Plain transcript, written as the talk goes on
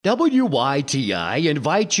WYTI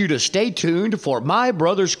invites you to stay tuned for My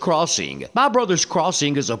Brother's Crossing. My Brother's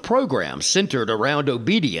Crossing is a program centered around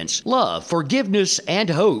obedience, love, forgiveness, and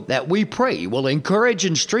hope that we pray will encourage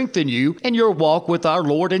and strengthen you in your walk with our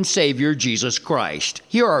Lord and Savior, Jesus Christ.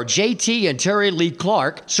 Here are JT and Terry Lee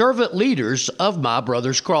Clark, servant leaders of My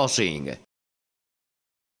Brother's Crossing.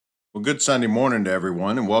 Well, good Sunday morning to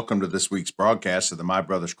everyone, and welcome to this week's broadcast of the My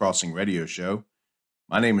Brother's Crossing radio show.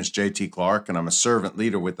 My name is JT Clark, and I'm a servant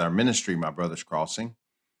leader with our ministry, My Brother's Crossing.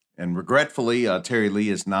 And regretfully, Terry Lee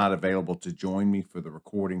is not available to join me for the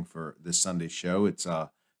recording for this Sunday's show. It's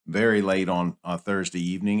very late on Thursday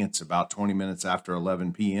evening. It's about 20 minutes after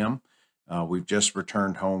 11 p.m. We've just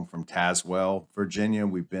returned home from Tazewell, Virginia.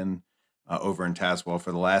 We've been over in Tazewell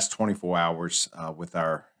for the last 24 hours with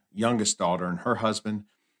our youngest daughter and her husband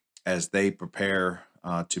as they prepare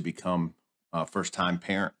to become first-time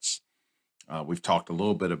parents. We've talked a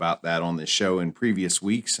little bit about that on this show in previous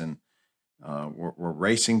weeks, and we're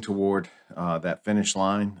racing toward that finish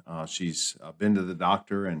line. She's been to the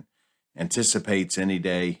doctor and anticipates any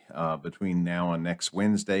day between now and next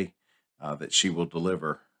Wednesday that she will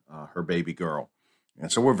deliver her baby girl.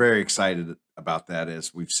 And so we're very excited about that.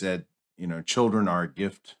 As we've said, children are a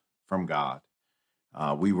gift from God.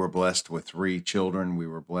 We were blessed with 3 children. We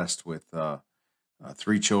were blessed with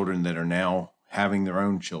 3 children that are now having their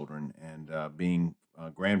own children and being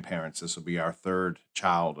grandparents. This will be our third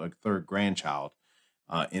grandchild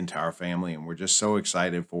into our family, and we're just so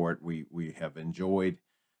excited for it. We have enjoyed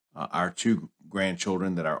our 2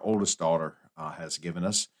 grandchildren that our oldest daughter has given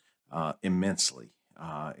us immensely.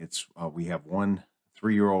 We have one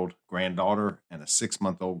 3-year-old granddaughter and a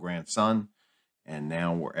 6-month-old grandson, and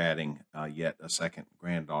now we're adding yet a second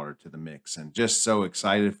granddaughter to the mix, and just so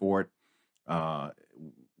excited for it.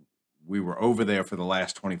 We were over there for the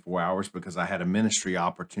last 24 hours because I had a ministry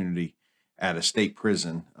opportunity at a state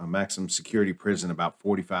prison, a maximum security prison, about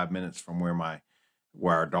 45 minutes from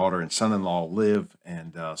where our daughter and son-in-law live.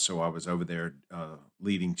 And so I was over there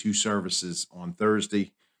leading 2 services on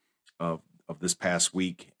Thursday of this past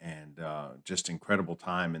week, and just incredible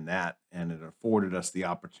time in that. And it afforded us the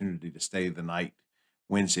opportunity to stay the night,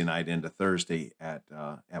 Wednesday night into Thursday at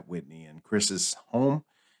Whitney and Chris's home.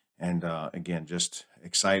 And again, just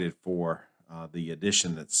excited for the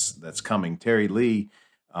addition that's coming. Terry Lee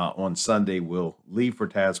on Sunday will leave for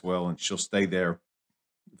Tazewell, and she'll stay there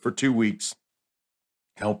for 2 weeks,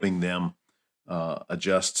 helping them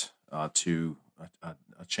adjust to a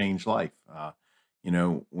changed life.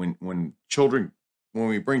 When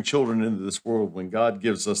we bring children into this world, when God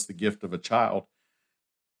gives us the gift of a child,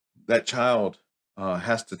 that child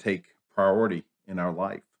has to take priority in our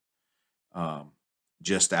life.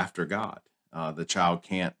 Just after God. The child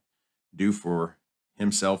can't do for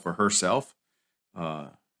himself or herself.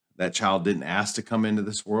 That child didn't ask to come into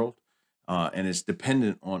this world, and it's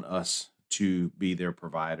dependent on us to be their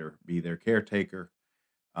provider, be their caretaker,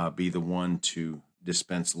 be the one to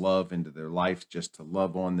dispense love into their life, just to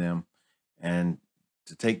love on them, and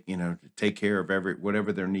to take care of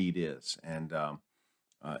whatever their need is. And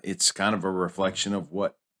it's kind of a reflection of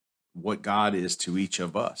what God is to each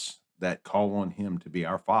of us, that call on him to be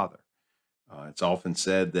our Father. It's often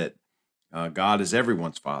said that God is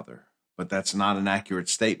everyone's Father, but that's not an accurate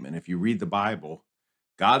statement. If you read the Bible,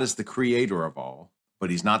 God is the creator of all, but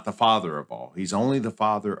he's not the Father of all. He's only the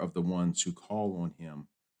Father of the ones who call on him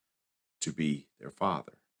to be their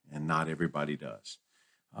Father, and not everybody does.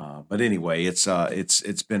 But anyway, it's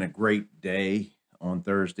been a great day on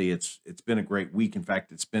Thursday. It's been a great week. In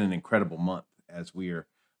fact, it's been an incredible month as we are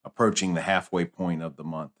approaching the halfway point of the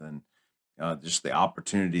month, and just the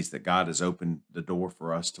opportunities that God has opened the door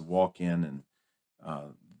for us to walk in, and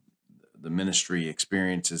the ministry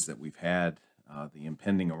experiences that we've had, the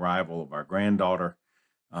impending arrival of our granddaughter,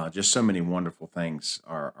 just so many wonderful things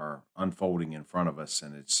are unfolding in front of us,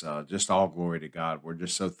 and it's just all glory to God. We're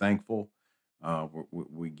just so thankful.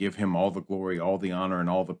 We give him all the glory, all the honor, and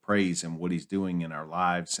all the praise in what he's doing in our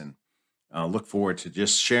lives, and look forward to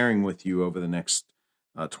just sharing with you over the next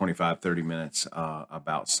 25, 30 minutes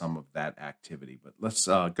about some of that activity. But let's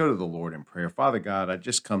go to the Lord in prayer. Father God, I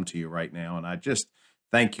just come to you right now, and I just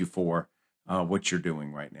thank you for what you're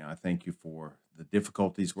doing right now. I thank you for the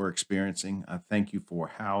difficulties we're experiencing. I thank you for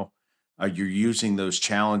how you're using those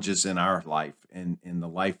challenges in our life and in the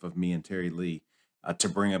life of me and Terry Lee to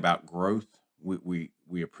bring about growth.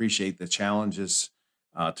 We appreciate the challenges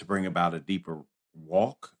to bring about a deeper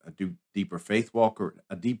walk, deeper faith walk, or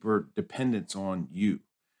a deeper dependence on you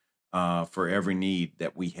for every need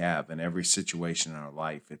that we have in every situation in our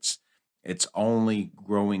life. It's only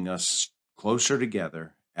growing us closer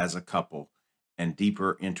together as a couple and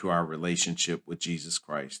deeper into our relationship with Jesus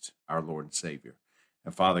Christ, our Lord and Savior.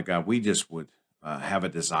 And Father God, we just would have a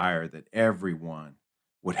desire that everyone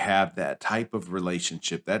would have that type of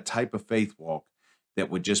relationship, that type of faith walk that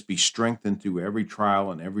would just be strengthened through every trial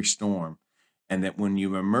and every storm. And that when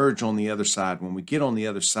you emerge on the other side, when we get on the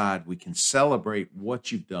other side, we can celebrate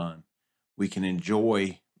what you've done. We can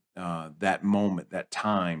enjoy that moment, that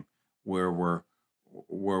time where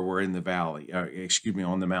we're in the valley,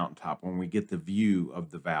 on the mountaintop, when we get the view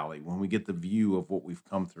of the valley, when we get the view of what we've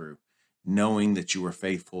come through, knowing that you are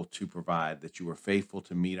faithful to provide, that you are faithful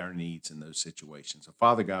to meet our needs in those situations. So,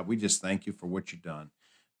 Father God, we just thank you for what you've done.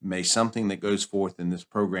 May something that goes forth in this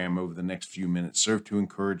program over the next few minutes serve to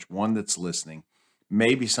encourage one that's listening.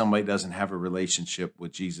 Maybe somebody doesn't have a relationship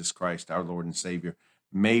with Jesus Christ, our Lord and Savior.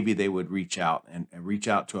 Maybe they would reach out and reach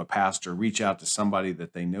out to a pastor, reach out to somebody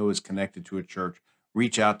that they know is connected to a church,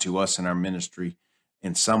 reach out to us in our ministry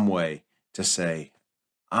in some way to say,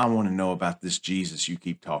 I want to know about this Jesus you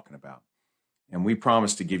keep talking about. And we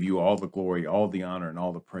promise to give you all the glory, all the honor, and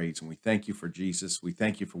all the praise. And we thank you for Jesus. We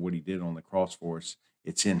thank you for what he did on the cross for us.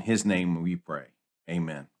 It's in his name we pray.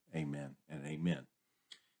 Amen, amen, and amen.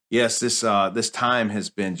 Yes, this time has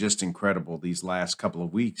been just incredible these last couple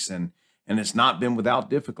of weeks, and it's not been without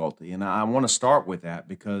difficulty. And I want to start with that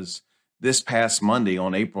because this past Monday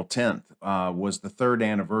on April 10th was the third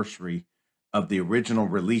anniversary of the original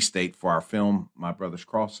release date for our film, My Brother's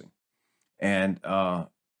Crossing. And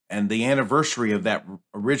the anniversary of that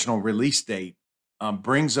original release date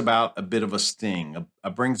brings about a bit of a sting,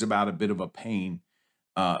 brings about a bit of a pain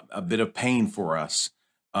for us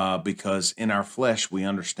because in our flesh we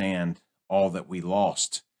understand all that we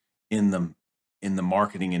lost in the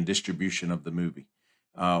marketing and distribution of the movie.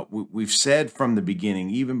 We've said from the beginning,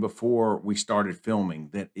 even before we started filming,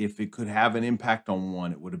 that if it could have an impact on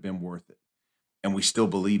one, it would have been worth it, and we still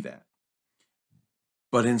believe that.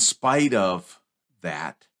 But in spite of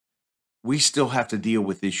that, we still have to deal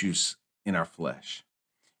with issues in our flesh.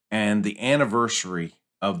 And the anniversary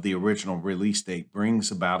of the original release date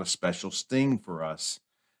brings about a special sting for us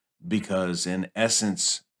because, in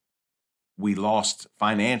essence, we lost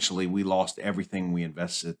everything we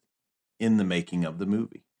invested in the making of the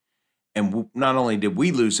movie. And not only did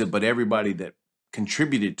we lose it, but everybody that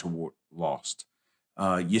contributed to lost.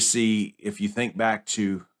 You see, if you think back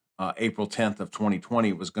to April 10th of 2020,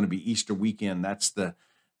 it was going to be Easter weekend. That's the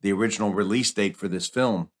original release date for this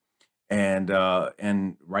film. And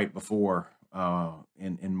right before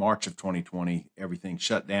in March of 2020, everything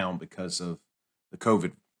shut down because of the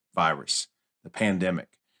COVID virus, the pandemic.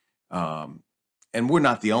 And we're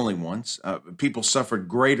not the only ones. People suffered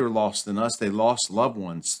greater loss than us. They lost loved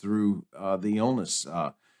ones through the illness.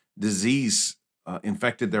 Disease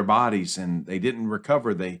infected their bodies and they didn't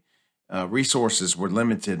recover. Resources were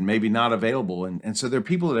limited, maybe not available. And so there are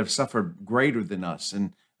people that have suffered greater than us.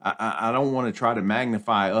 And I don't want to try to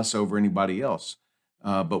magnify us over anybody else,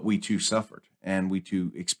 but we too suffered and we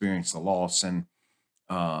too experienced the loss. And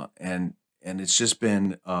it's just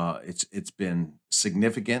been it's been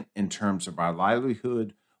significant in terms of our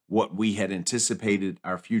livelihood, what we had anticipated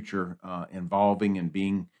our future involving and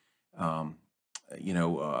being. I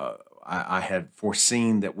had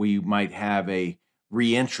foreseen that we might have a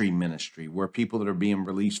reentry ministry where people that are being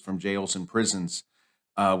released from jails and prisons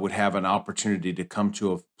would have an opportunity to come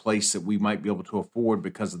to a place that we might be able to afford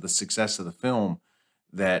because of the success of the film,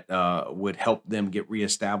 that would help them get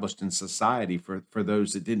reestablished in society for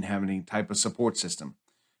those that didn't have any type of support system.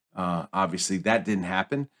 Obviously, that didn't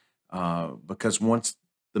happen because once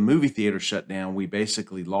the movie theater shut down, we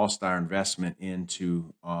basically lost our investment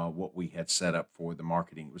into what we had set up for the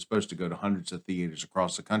marketing. It was supposed to go to hundreds of theaters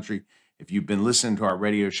across the country. If you've been listening to our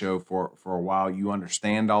radio show for a while, you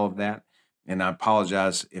understand all of that. And I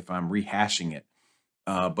apologize if I'm rehashing it,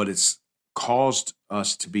 but it's caused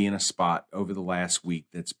us to be in a spot over the last week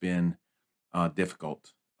that's been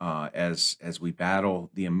difficult as we battle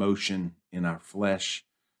the emotion in our flesh,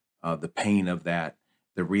 the pain of that,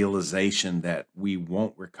 the realization that we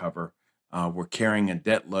won't recover. We're carrying a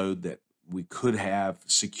debt load that we could have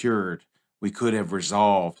secured, we could have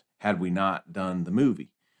resolved had we not done the movie.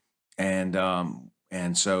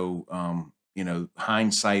 And so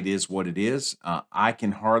hindsight is what it is. I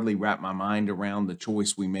can hardly wrap my mind around the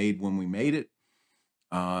choice we made when we made it,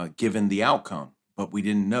 given the outcome. But we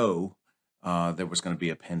didn't know there was going to be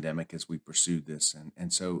a pandemic as we pursued this.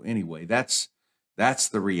 And so anyway, that's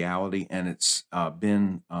the reality. And it's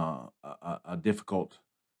been a difficult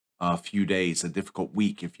few days, a difficult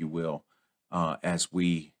week, if you will, as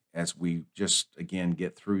we just, again,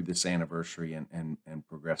 get through this anniversary and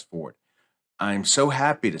progress forward. I'm so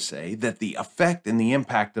happy to say that the effect and the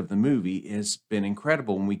impact of the movie has been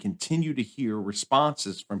incredible. And we continue to hear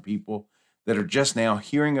responses from people that are just now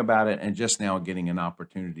hearing about it and just now getting an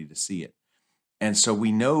opportunity to see it. And so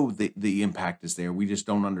we know that the impact is there. We just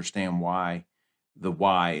don't understand the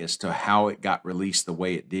why as to how it got released the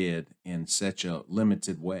way it did in such a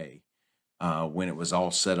limited way when it was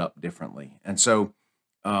all set up differently. And so,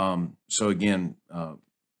 again,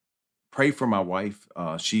 pray for my wife.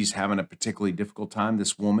 She's having a particularly difficult time.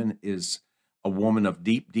 This woman is a woman of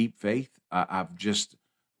deep, deep faith. I've just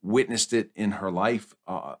witnessed it in her life.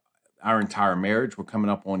 Our entire marriage, we're coming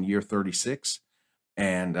up on year 36.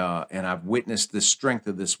 And I've witnessed the strength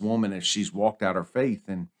of this woman as she's walked out her faith.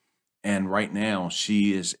 And right now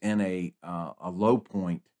she is in a low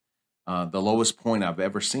point, the lowest point I've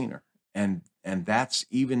ever seen her. And that's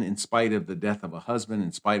even in spite of the death of a husband,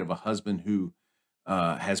 in spite of a husband who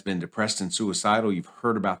has been depressed and suicidal. You've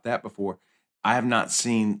heard about that before. I have not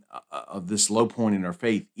seen this low point in her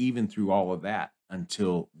faith, even through all of that,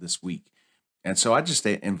 until this week. And so I just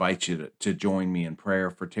invite you to join me in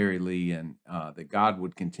prayer for Terry Lee, and that God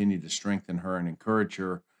would continue to strengthen her and encourage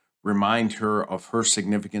her, remind her of her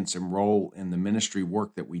significance and role in the ministry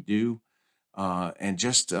work that we do, and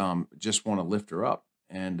just want to lift her up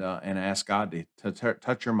and ask God to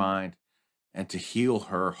touch her mind and to heal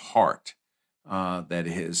her heart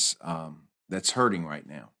that's hurting right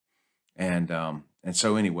now. And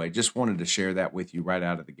so anyway, just wanted to share that with you right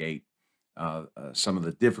out of the gate. Some of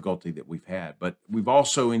the difficulty that we've had, but we've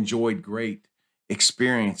also enjoyed great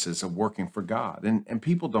experiences of working for God. And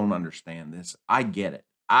people don't understand this. I get it.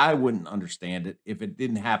 I wouldn't understand it if it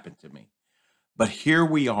didn't happen to me. But here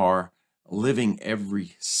we are living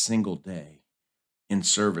every single day in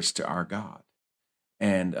service to our God.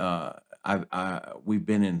 And we've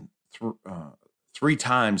been in 3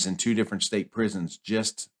 times in 2 different state prisons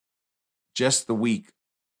just the week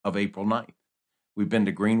of April 9th. We've been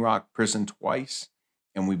to Green Rock Prison twice,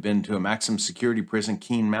 and we've been to a maximum security prison,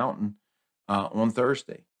 Keene Mountain, on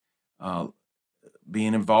Thursday,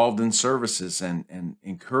 being involved in services and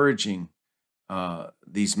encouraging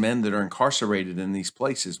these men that are incarcerated in these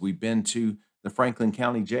places. We've been to the Franklin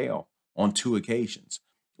County Jail on 2 occasions.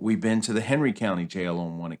 We've been to the Henry County Jail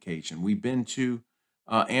on 1 occasion. We've been to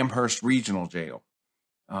Amherst Regional Jail.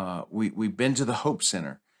 We've been to the Hope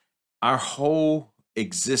Center. Our whole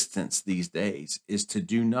existence these days is to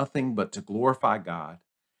do nothing but to glorify God,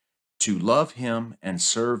 to love him and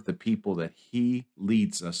serve the people that he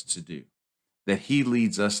leads us to do, that he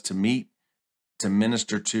leads us to meet, to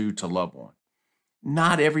minister to love on.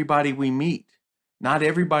 Not everybody we meet, not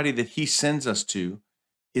everybody that he sends us to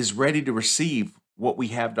is ready to receive what we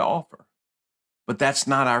have to offer. But that's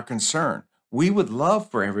not our concern. We would love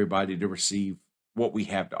for everybody to receive what we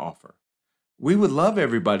have to offer. We would love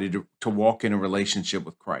everybody to walk in a relationship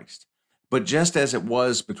with Christ. But just as it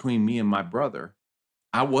was between me and my brother,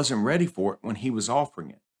 I wasn't ready for it when he was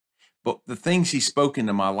offering it. But the things he spoke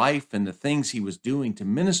into my life and the things he was doing to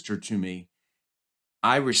minister to me,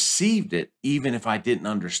 I received it even if I didn't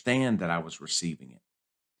understand that I was receiving it.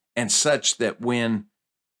 And such that when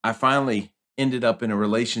I finally ended up in a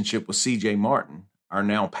relationship with C.J. Martin, our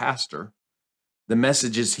now pastor, the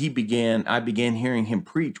messages I began hearing him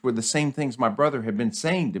preach were the same things my brother had been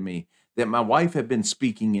saying to me, that my wife had been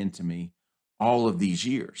speaking into me all of these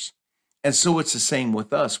years. And so it's the same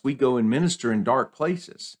with us. We go and minister in dark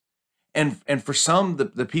places. And for some,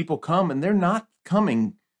 the people come and they're not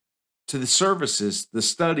coming to the services, the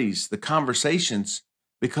studies, the conversations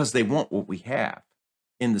because they want what we have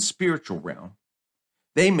in the spiritual realm.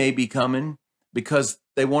 They may be coming because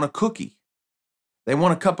they want a cookie. They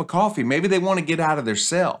want a cup of coffee. Maybe they want to get out of their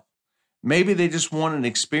cell. Maybe they just want an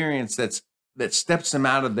experience that steps them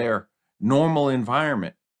out of their normal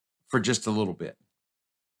environment for just a little bit.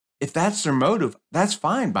 If that's their motive, that's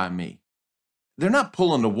fine by me. They're not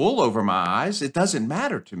pulling the wool over my eyes. It doesn't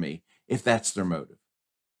matter to me if that's their motive.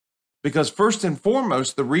 Because first and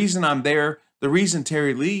foremost, the reason I'm there, the reason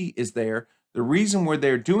Terry Lee is there, the reason we're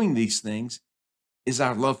there doing these things is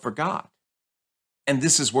our love for God. And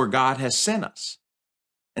this is where God has sent us.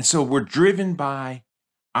 And so we're driven by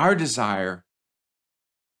our desire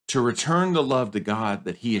to return the love to God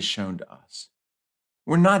that he has shown to us.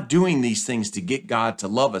 We're not doing these things to get God to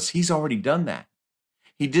love us. He's already done that.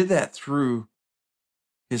 He did that through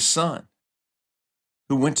his son,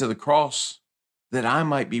 who went to the cross that I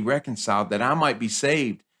might be reconciled, that I might be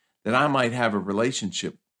saved, that I might have a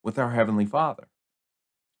relationship with our Heavenly Father.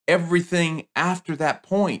 Everything after that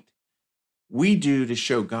point, we do to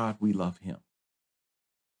show God we love him.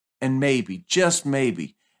 And maybe, just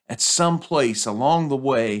maybe, at some place along the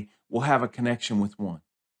way, we'll have a connection with one.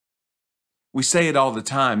 We say it all the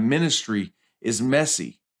time. Ministry is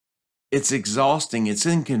messy. It's exhausting. It's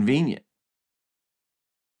inconvenient.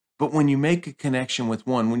 But when you make a connection with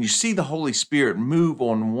one, when you see the Holy Spirit move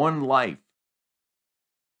on one life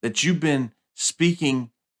that you've been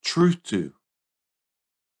speaking truth to,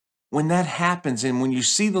 when that happens and when you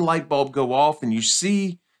see the light bulb go off and you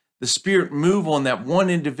see the Spirit move on that one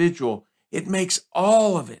individual, it makes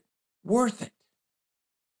all of it worth it.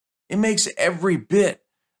 It makes every bit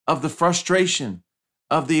of the frustration,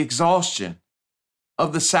 of the exhaustion,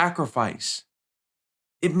 of the sacrifice.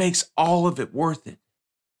 It makes all of it worth it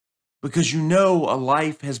because you know a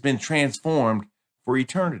life has been transformed for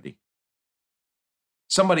eternity.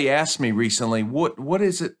 Somebody asked me recently, what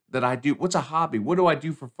is it that I do? What's a hobby? What do I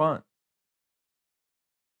do for fun?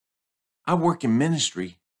 I work in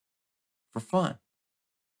ministry for fun.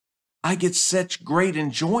 I get such great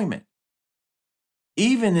enjoyment,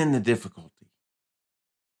 even in the difficulty.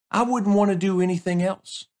 I wouldn't want to do anything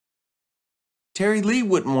else. Terry Lee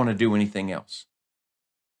wouldn't want to do anything else.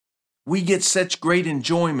 We get such great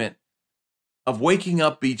enjoyment of waking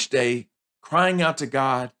up each day, crying out to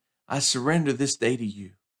God, I surrender this day to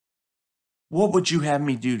you. What would you have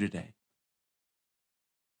me do today?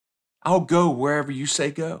 I'll go wherever you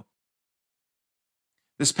say go.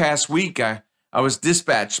 This past week, I was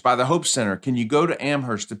dispatched by the Hope Center. Can you go to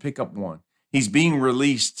Amherst to pick up one? He's being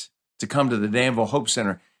released to come to the Danville Hope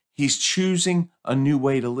Center. He's choosing a new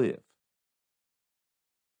way to live.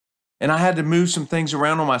 And I had to move some things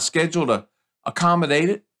around on my schedule to accommodate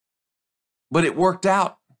it, but it worked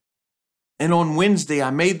out. And on Wednesday, I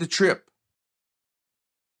made the trip.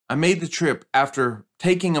 I made the trip after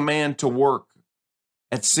taking a man to work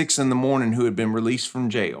at 6 a.m. who had been released from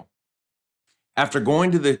jail. After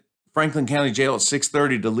going to the Franklin County Jail at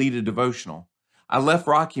 6:30 to lead a devotional, I left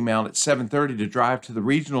Rocky Mount at 7:30 to drive to the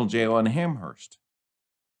regional jail in Amherst.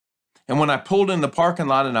 And when I pulled in the parking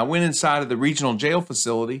lot and I went inside of the regional jail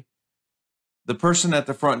facility, the person at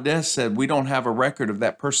the front desk said, we don't have a record of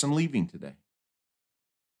that person leaving today.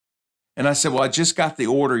 And I said, well, I just got the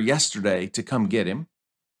order yesterday to come get him.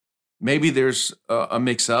 Maybe there's a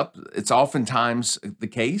mix-up. It's oftentimes the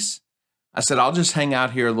case. I said, I'll just hang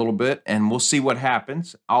out here a little bit and we'll see what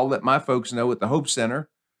happens. I'll let my folks know at the Hope Center.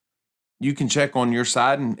 You can check on your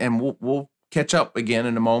side and we'll catch up again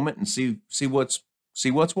in a moment and see what's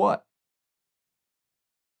what.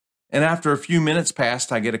 And after a few minutes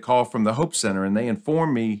passed, I get a call from the Hope Center and they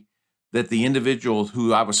inform me that the individual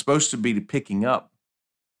who I was supposed to be picking up,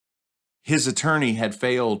 his attorney had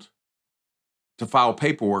failed to file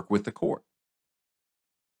paperwork with the court.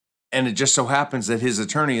 And it just so happens that his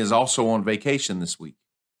attorney is also on vacation this week.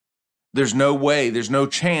 There's no way, there's no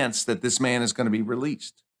chance that this man is going to be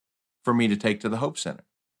released for me to take to the Hope Center.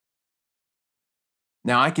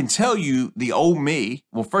 Now, I can tell you the old me,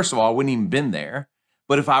 well, first of all, I wouldn't even been there.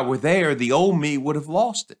 But if I were there, the old me would have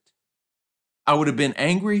lost it. I would have been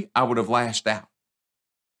angry. I would have lashed out.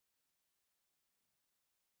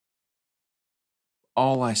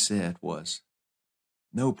 All I said was,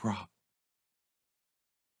 no problem.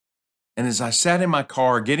 And as I sat in my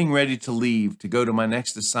car getting ready to leave to go to my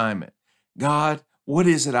next assignment, God, what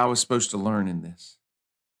is it I was supposed to learn in this?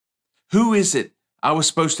 Who is it I was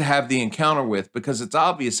supposed to have the encounter with? Because it's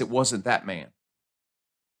obvious it wasn't that man.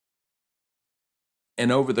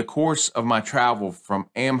 And over the course of my travel from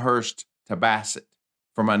Amherst to Bassett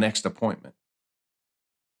for my next appointment,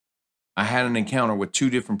 I had an encounter with 2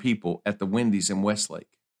 different people at the Wendy's in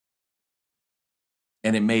Westlake.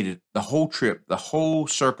 And it made it the whole trip, the whole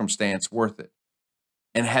circumstance worth it.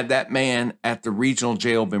 And had that man at the regional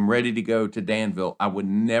jail been ready to go to Danville, I would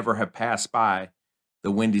never have passed by the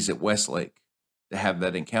Wendy's at Westlake to have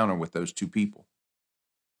that encounter with those 2 people.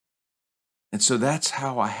 And so that's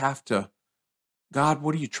how I have to, God,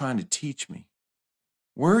 what are you trying to teach me?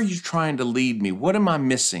 Where are you trying to lead me? What am I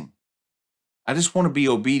missing? I just want to be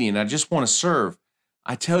obedient. I just want to serve.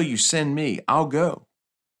 I tell you, send me. I'll go.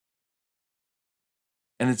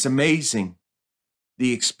 And it's amazing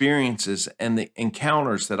the experiences and the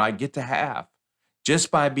encounters that I get to have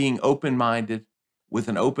just by being open-minded with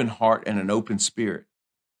an open heart and an open spirit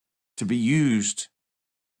to be used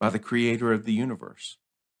by the creator of the universe.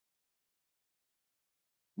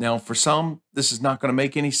 Now, for some, this is not going to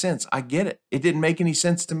make any sense. I get it. It didn't make any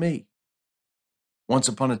sense to me once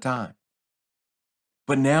upon a time.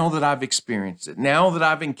 But now that I've experienced it, now that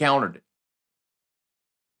I've encountered it,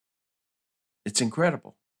 it's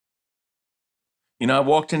incredible. You know, I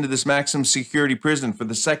walked into this maximum security prison for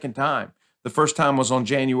the second time. The first time was on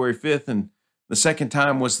January 5th, and the second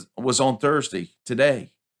time was on Thursday,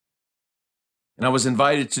 today. And I was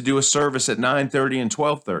invited to do a service at 9:30 and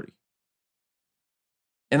 12:30.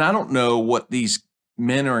 And I don't know what these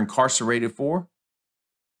men are incarcerated for.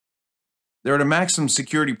 They're at a maximum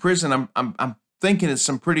security prison. I'm thinking it's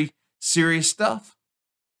some pretty serious stuff.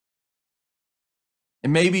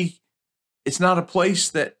 And maybe it's not a place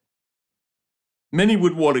that many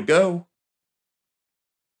would want to go.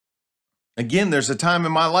 Again, there's a time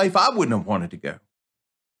in my life I wouldn't have wanted to go.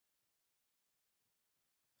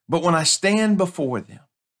 But when I stand before them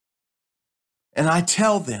and I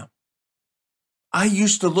tell them, I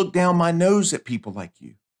used to look down my nose at people like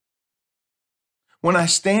you. When I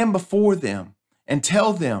stand before them and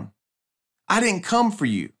tell them, I didn't come for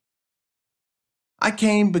you. I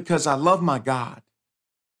came because I love my God.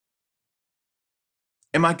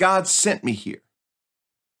 And my God sent me here.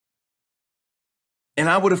 And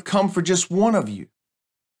I would have come for just one of you.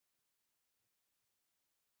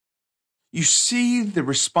 You see the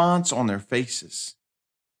response on their faces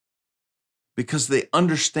because they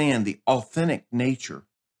understand the authentic nature,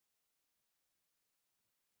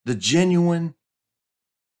 the genuine,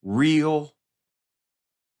 real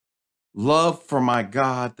love for my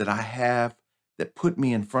God that I have that put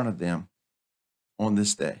me in front of them on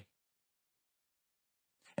this day.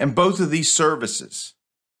 And both of these services,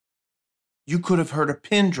 you could have heard a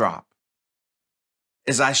pin drop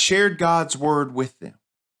as I shared God's word with them.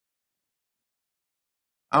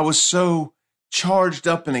 I was so charged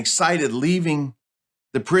up and excited leaving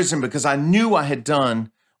the prison because I knew I had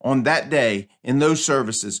done on that day in those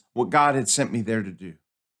services what God had sent me there to do.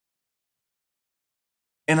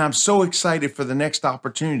 And I'm so excited for the next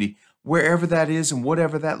opportunity, wherever that is and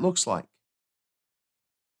whatever that looks like.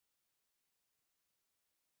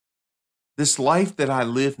 This life that I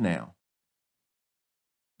live now,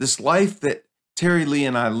 this life that Terry Lee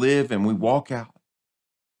and I live and we walk out,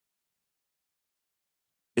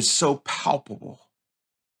 is so palpable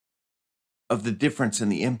of the difference and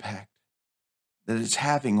the impact that it's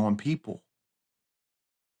having on people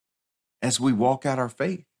as we walk out our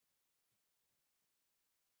faith.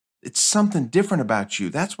 It's something different about you.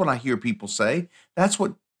 That's what I hear people say. That's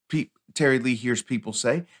what Terry Lee hears people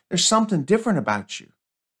say. There's something different about you.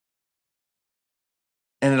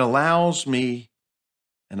 And it allows me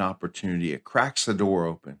an opportunity. It cracks the door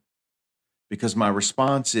open because my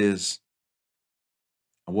response is,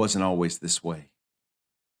 I wasn't always this way.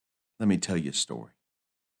 Let me tell you a story.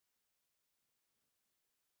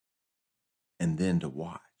 And then to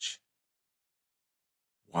watch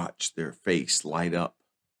their face light up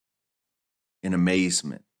in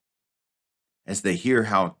amazement as they hear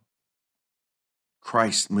how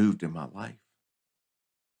Christ moved in my life.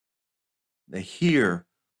 They hear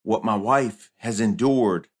what my wife has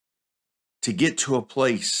endured to get to a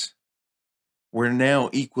place we're now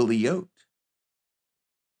equally yoked.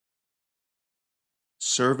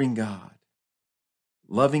 Serving God,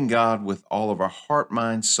 loving God with all of our heart,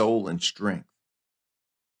 mind, soul, and strength,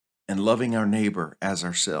 and loving our neighbor as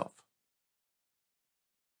ourselves.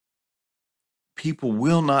 People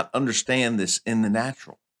will not understand this in the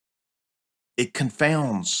natural. It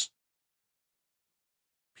confounds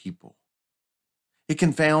people. It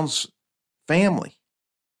confounds family.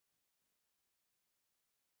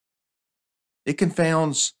 It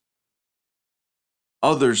confounds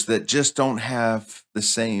others that just don't have the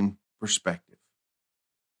same perspective.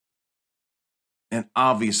 And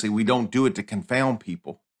obviously, we don't do it to confound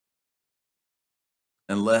people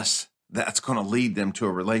unless that's going to lead them to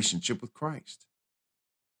a relationship with Christ.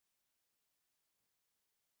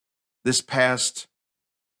 This past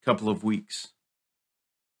couple of weeks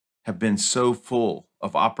have been so full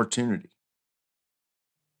of opportunity.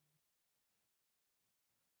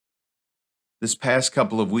 This past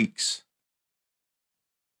couple of weeks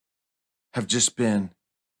have just been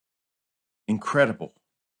incredible.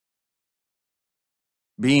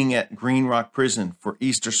 Being at Green Rock Prison for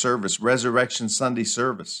Easter service, Resurrection Sunday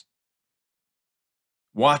service,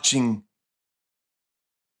 watching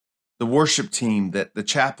the worship team that the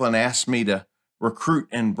chaplain asked me to recruit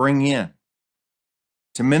and bring in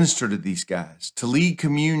to minister to these guys, to lead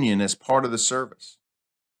communion as part of the service,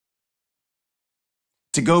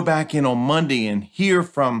 to go back in on Monday and hear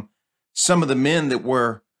from some of the men that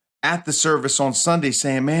were at the service on Sunday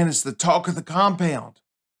saying, man, it's the talk of the compound.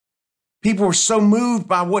 People were so moved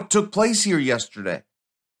by what took place here yesterday.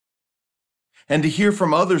 And to hear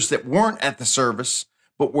from others that weren't at the service,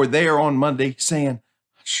 but were there on Monday saying,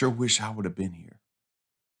 I sure wish I would have been here.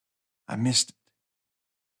 I missed it.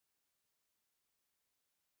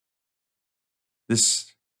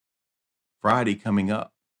 This Friday coming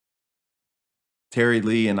up, Terry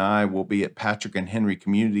Lee and I will be at Patrick and Henry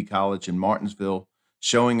Community College in Martinsville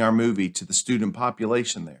showing our movie to the student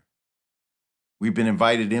population there. We've been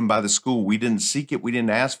invited in by the school. We didn't seek it. We didn't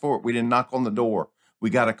ask for it. We didn't knock on the door. We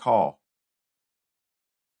got a call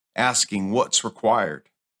asking what's required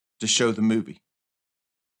to show the movie.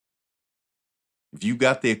 If you've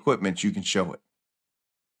got the equipment, you can show it.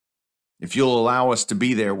 If you'll allow us to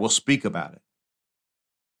be there, we'll speak about it.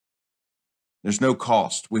 There's no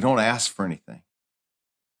cost. We don't ask for anything.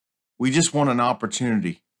 We just want an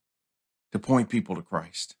opportunity to point people to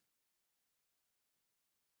Christ.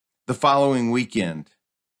 The following weekend,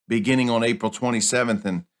 beginning on April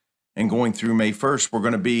 27th and going through May 1st, we're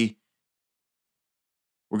going to be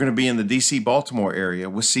in the DC Baltimore area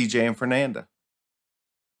with CJ and Fernanda.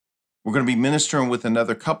 We're going to be ministering with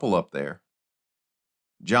another couple up there,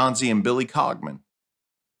 John Z and Billy Cogman.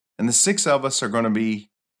 And the 6 of us are going to be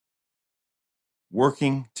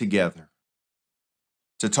working together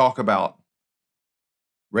to talk about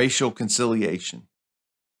racial conciliation,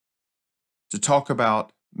 to talk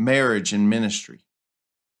about marriage and ministry.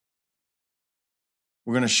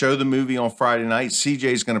 We're going to show the movie on Friday night. CJ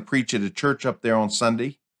is going to preach at a church up there on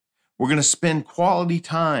Sunday. We're going to spend quality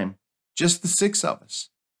time, just the 6 of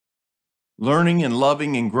us, learning and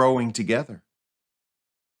loving and growing together.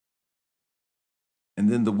 And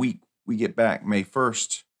then the week we get back, May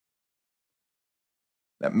 1st,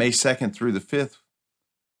 that May 2nd through the 5th,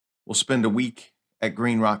 we'll spend a week at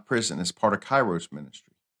Green Rock Prison as part of Kairos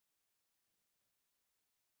ministry.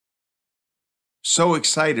 So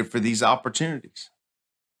excited for these opportunities.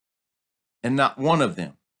 And not one of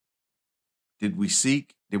them did we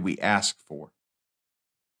seek, did we ask for.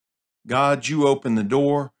 God, you open the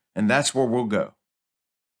door, and that's where we'll go.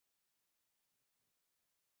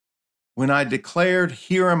 When I declared,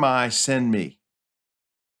 "Here am I, send me,"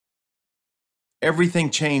 everything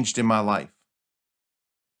changed in my life.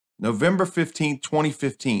 November 15th,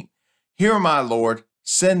 2015. Here am I, Lord,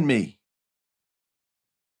 send me.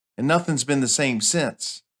 And nothing's been the same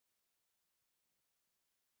since.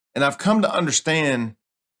 And I've come to understand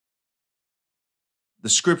the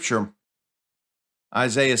scripture,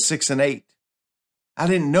 Isaiah 6 and 8. I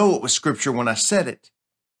didn't know it was scripture when I said it.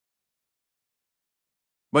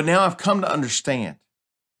 But now I've come to understand.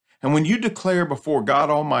 And when you declare before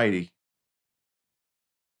God Almighty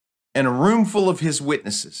and a room full of his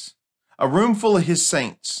witnesses, a room full of his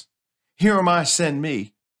saints, "Here am I, send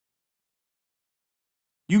me,"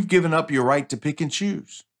 you've given up your right to pick and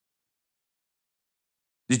choose.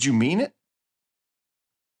 Did you mean it?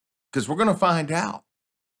 Because we're going to find out.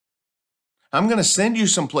 I'm going to send you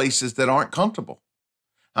some places that aren't comfortable.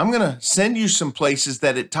 I'm going to send you some places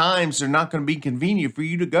that at times are not going to be convenient for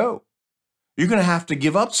you to go. You're going to have to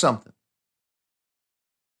give up something.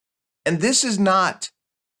 And this is not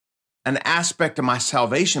an aspect of my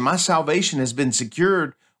salvation. My salvation has been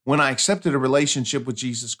secured when I accepted a relationship with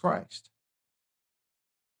Jesus Christ.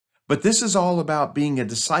 But this is all about being a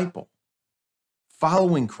disciple,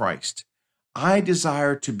 following Christ. I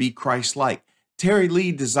desire to be Christ-like. Terry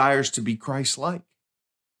Lee desires to be Christ-like.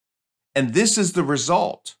 And this is the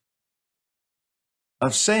result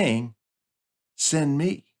of saying, "Send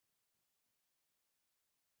me."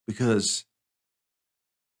 Because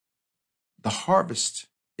the harvest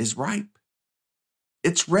is ripe.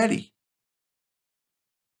 It's ready.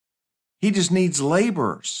 He just needs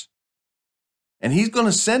laborers. And he's going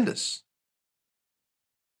to send us,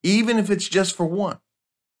 even if it's just for one.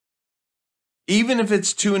 Even if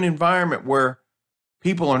it's to an environment where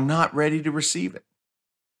people are not ready to receive it.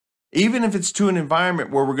 Even if it's to an environment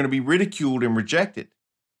where we're going to be ridiculed and rejected.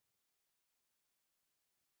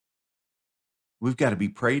 We've got to be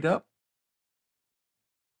prayed up.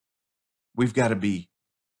 We've got to be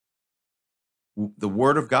the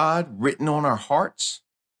word of God written on our hearts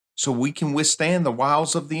so we can withstand the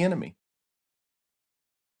wiles of the enemy.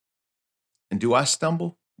 And do I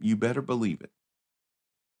stumble? You better believe it.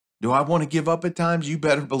 Do I want to give up at times? You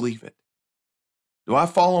better believe it. Do I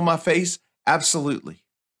fall on my face? Absolutely.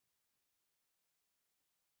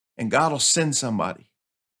 And God will send somebody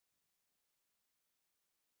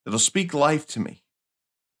that'll speak life to me.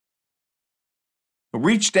 He'll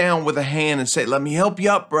reach down with a hand and say, "Let me help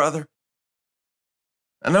you up, brother.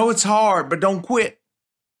 I know it's hard, but don't quit."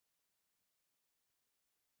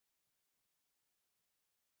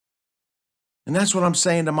 And that's what I'm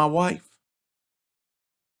saying to my wife.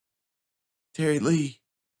 "Terry Lee,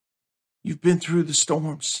 you've been through the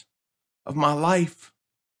storms of my life.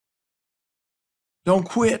 Don't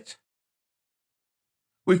quit.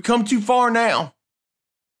 We've come too far now.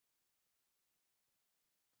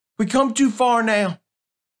 We come too far now.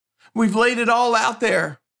 We've laid it all out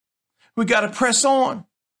there. We got to press on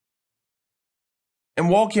and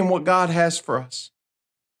walk in what God has for us."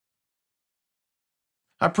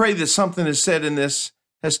 I pray that something is said in this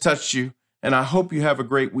has touched you, and I hope you have a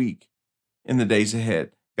great week in the days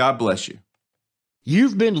ahead. God bless you.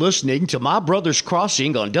 You've been listening to My Brother's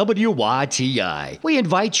Crossing on WYTI. We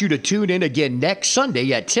invite you to tune in again next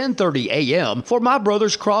Sunday at 10:30 a.m. for My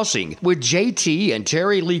Brother's Crossing with JT and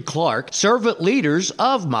Terry Lee Clark, servant leaders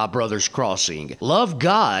of My Brother's Crossing. Love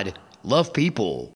God, love people.